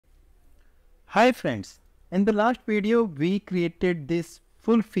Hi friends, in the last video we created this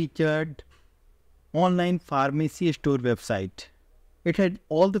full-featured online pharmacy store website. It had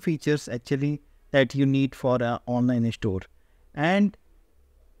all the features actually that you need for an online store, and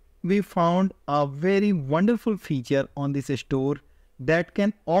we found a very wonderful feature on this store that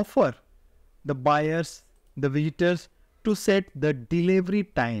can offer the buyers, the visitors to set the delivery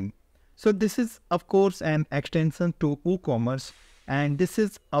time. So this is of course an extension to WooCommerce, and this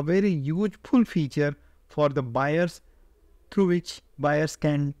is a very useful feature for the buyers through which buyers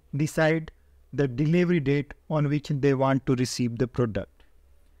can decide the delivery date on which they want to receive the product.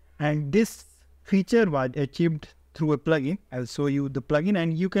 And this feature was achieved through a plugin. I'll show you the plugin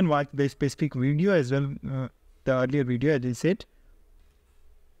and you can watch the specific video as well, the earlier video as I said.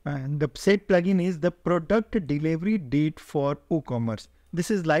 And the set plugin is the product delivery date for WooCommerce. This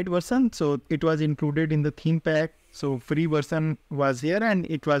is light version, so it was included in the theme pack. So free version was here, and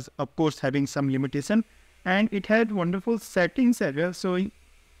it was of course having some limitation, and it had wonderful settings as well. So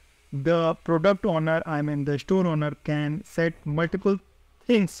the product owner, the store owner, can set multiple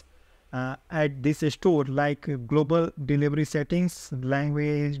things at this store, like global delivery settings,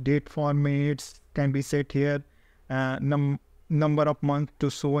 language, date formats can be set here, number of months to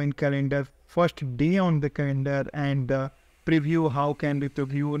show in calendar, first day on the calendar, and preview, how can we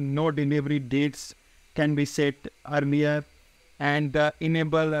preview, no delivery dates can be set earlier, and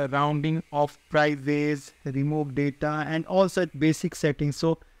enable rounding of prices, remove data, and all such basic settings.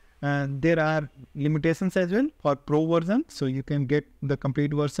 So there are limitations as well for pro version, so you can get the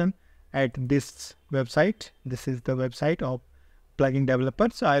complete version at this website. This is the website of plugin developer,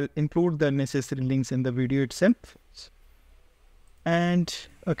 so I'll include the necessary links in the video itself. And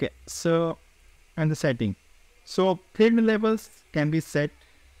okay, so and the setting, so field levels can be set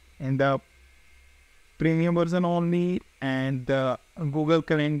in the premium version only, and the Google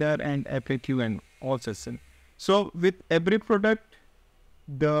Calendar and FAQ and all such. So with every product,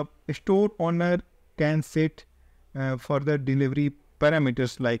 the store owner can set further delivery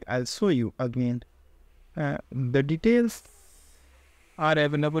parameters, like I'll show you again. The details are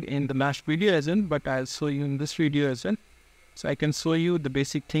available in the last video as well, but I'll show you in this video as well. So I can show you the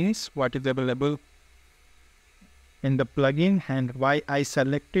basic things, what is available in the plugin and why I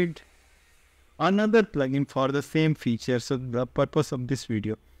selected another plugin for the same feature. So the purpose of this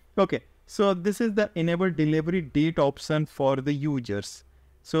video. Okay, so this is the enable delivery date option for the users.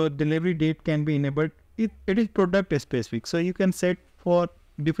 So delivery date can be enabled. It is product specific, so you can set for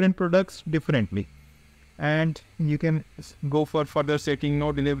different products differently, and you can go for further setting,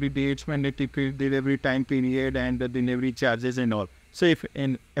 no delivery dates, mandatory delivery time period, and the delivery charges and all. So if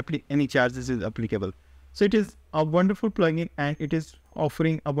any charges is applicable. So it is a wonderful plugin, and it is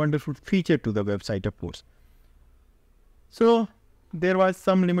offering a wonderful feature to the website, of course. So there was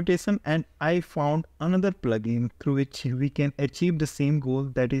some limitation, and I found another plugin through which we can achieve the same goal,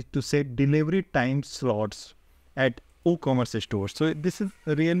 that is to set delivery time slots at WooCommerce store. So this is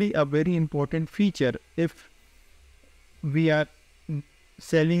really a very important feature if we are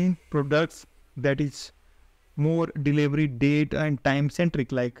selling products that is more delivery date and time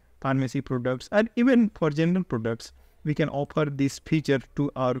centric, like pharmacy products, and even for general products, we can offer this feature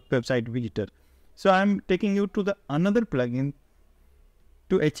to our website visitor. So I'm taking you to the another plugin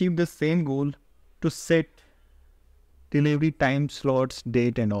to achieve the same goal, to set delivery time slots,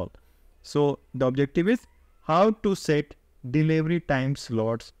 date and all. So the objective is how to set delivery time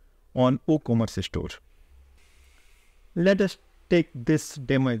slots on WooCommerce store. Let us take this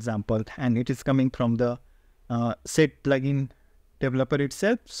demo example, and it is coming from the set plugin developer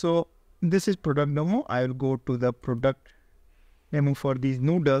itself. So this is product demo. I will go to the product demo for these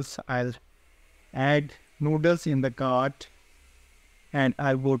noodles. I'll add noodles in the cart, and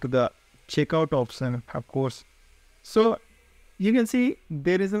I'll go to the checkout option, of course. So you can see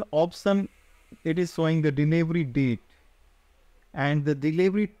there is an option. It is showing the delivery date, and the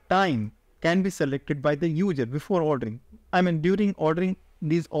delivery time can be selected by the user before ordering. During ordering,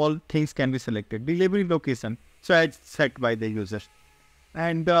 these all things can be selected. Delivery location, so it's set by the user,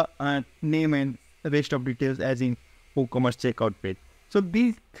 and the name and rest of details as in WooCommerce checkout page. So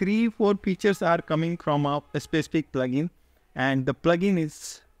these 3-4 features are coming from a specific plugin, and the plugin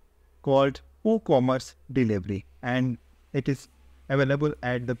is called WooCommerce Delivery, and it is available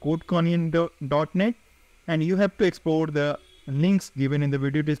at the codeconian.net, and you have to explore the links given in the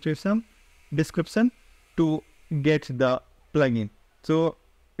video description to get the plugin. So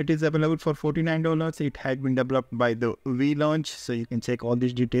it is available for $49. It had been developed by the V-Launch, so you can check all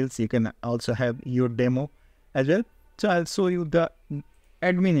these details. You can also have your demo as well. So I'll show you the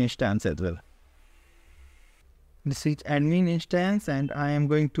admin instance as well. This is admin instance, and I am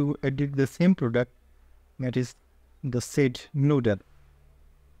going to edit the same product, that is the said noodle.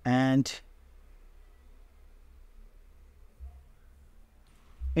 And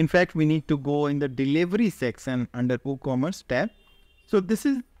in fact, we need to go in the delivery section under WooCommerce tab. So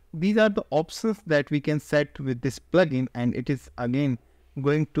these are the options that we can set with this plugin, and it is again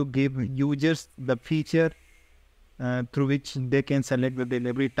going to give users the feature through which they can select the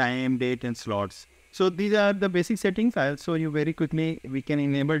delivery time, date, and slots. So these are the basic settings. I'll show you very quickly. We can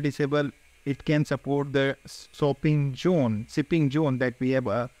enable, disable. It can support the shipping zone that we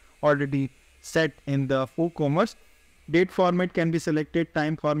have already set in the WooCommerce. Date format can be selected,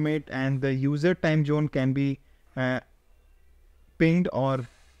 time format, and the user time zone can be pinged or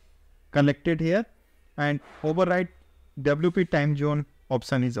collected here. And override WP time zone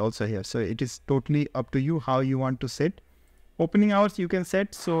option is also here. So it is totally up to you how you want to set. Opening hours you can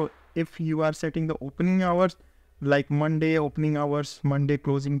set. So if you are setting the opening hours, like Monday opening hours, Monday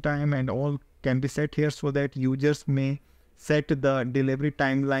closing time, and all can be set here, so that users may set the delivery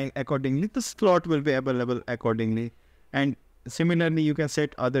timeline accordingly. The slot will be available accordingly. And similarly, you can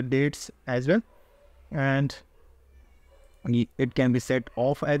set other dates as well, and it can be set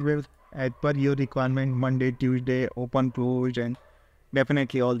off as well as per your requirement. Monday, Tuesday, open, closed, and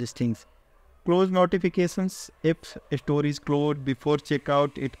definitely all these things. Close notifications. If a store is closed before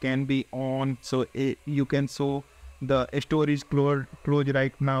checkout, it can be on. So you can show the store is closed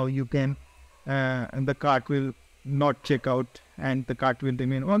right now. You can and the cart will not check out, and the cart will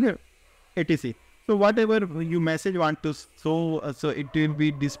remain on there, etc. So whatever you message want to show, so it will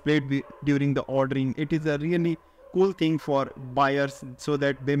be displayed during the ordering. It is a really cool thing for buyers, so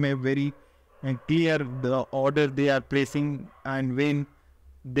that they may very clear the order they are placing and when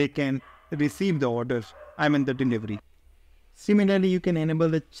they can receive the orders, the delivery. Similarly, you can enable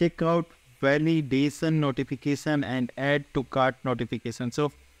the checkout validation notification and add to cart notification.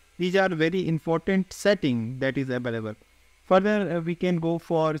 So these are very important setting that is available. Further, we can go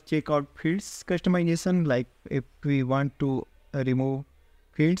for checkout fields customization. Like if we want to remove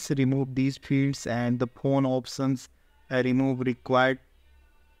fields, remove these fields, and the phone options, remove required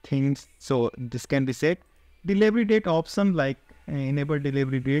things. So this can be set. Delivery date option, like enable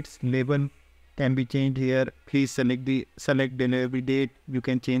delivery dates. Label can be changed here. Please select delivery date. You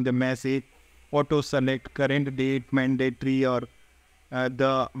can change the message. Auto select current date, mandatory, or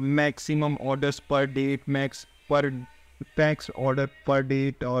the maximum orders per date, max order per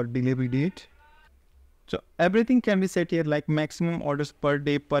date, or delivery date. So everything can be set here, like maximum orders per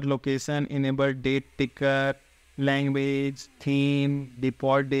day per location, enable date ticker, language, theme,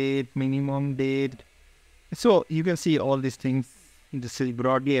 default date, minimum date. So you can see all these things. This is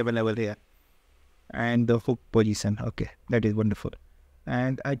broadly available here. And the hook position. Okay, that is wonderful.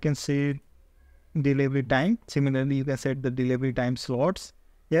 And I can say delivery time. Similarly, you can set the delivery time slots.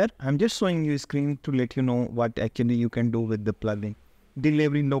 Here, I'm just showing you a screen to let you know what actually you can do with the plugin.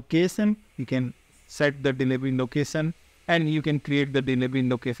 Delivery location, you can set the delivery location, and you can create the delivery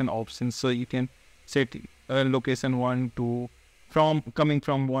location options. So you can set location 1, 2, coming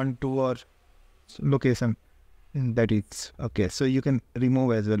from 1, 2, or location that is okay. So you can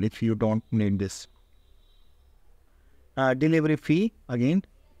remove as well if you don't need this. Delivery fee, again,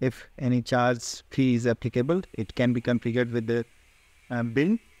 if any charge fee is applicable, it can be configured with the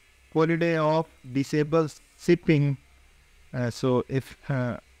bill. Holiday off, disable shipping. So if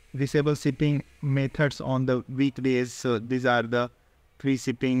disable shipping methods on the weekdays, so these are the free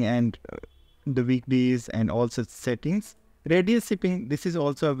shipping and the weekdays and also settings. Radius shipping, this is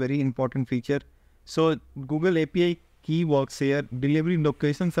also a very important feature. So Google API key works here. Delivery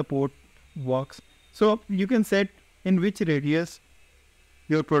location support works. So you can set in which radius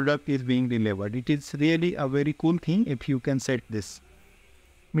your product is being delivered. It is really a very cool thing if you can set this.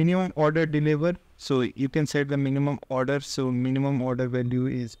 Minimum order delivered. So you can set the minimum order. So minimum order value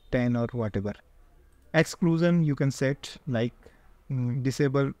is 10 or whatever. Exclusion you can set, like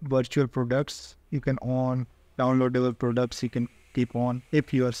disable virtual products. You can on downloadable products. You can keep on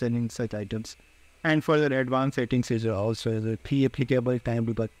if you are selling such items. And further advanced settings is also the pre-applicable time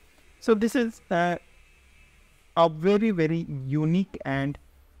debug. So this is a very, very unique and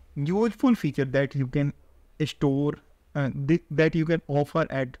useful feature that you can store, that you can offer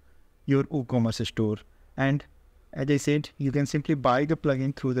at your WooCommerce store. And as I said, you can simply buy the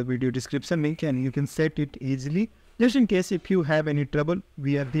plugin through the video description link, and you can set it easily. Just in case if you have any trouble,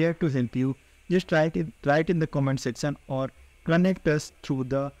 we are there to help you. Just write in the comment section or connect us through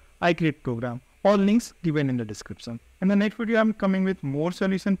the iCreate program. All links given in the description. In the next video, I'm coming with more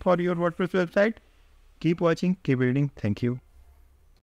solution for your WordPress website. Keep watching, keep building. Thank you.